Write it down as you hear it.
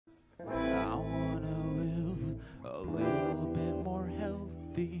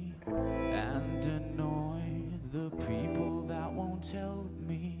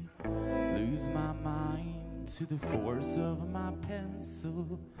to the force of my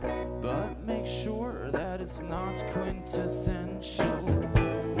pencil, but make sure that it's not quintessential.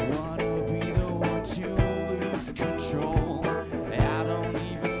 Wanna be the one to lose control. I don't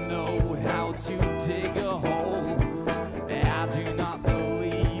even know how to dig a hole. I do not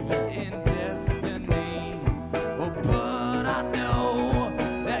believe in destiny, but I know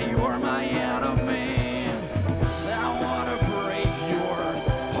that you're my enemy. I wanna break your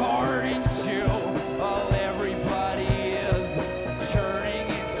heart in two, while everybody is turning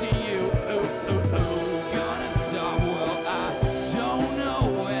into you. Gonna stop? Well, I don't know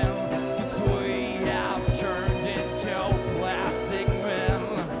when, 'cause we have turned into plastic men.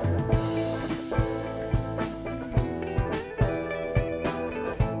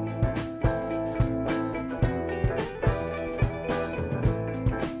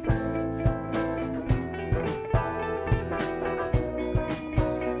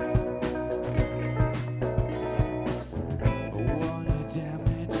 Wanna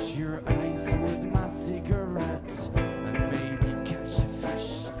damage your eyes with my cigarettes, and maybe catch a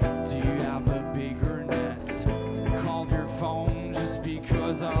fish. Do you have a bigger net? Called your phone just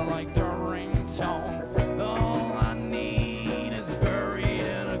because I like the ringtone. All I need is buried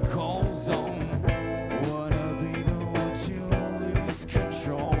in a cold zone. Wanna be the one to lose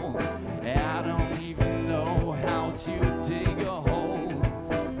control. I don't even know how to dig a hole.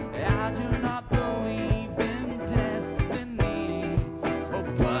 I do not believe in destiny,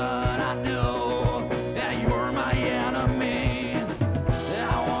 but I know that you're my enemy.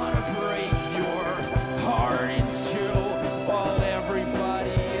 I wanna break your heart in two, while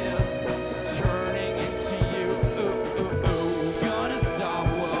everybody is turning into you. Gonna stop?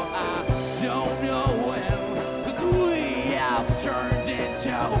 Well, I don't know when, 'cause we have turned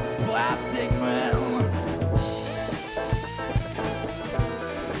into plastic men.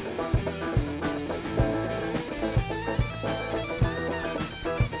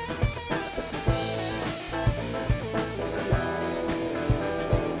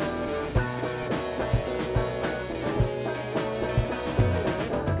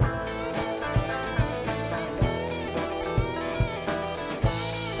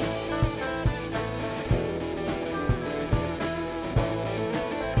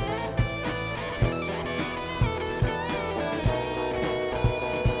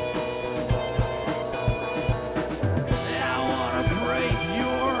 I wanna break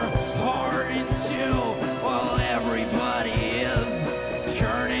your heart in two, while everybody is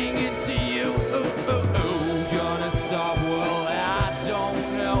turning into you. Gonna stop? Well, I don't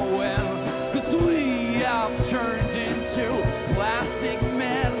know when, 'cause we have turned into plastic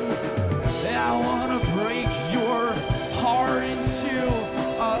men. I wanna break your heart in two,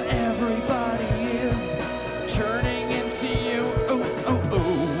 while everybody is turning into you.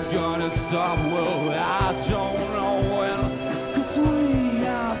 Gonna stop? Well, I don't know when, 'cause we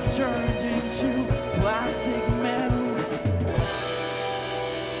have turned into plastic men.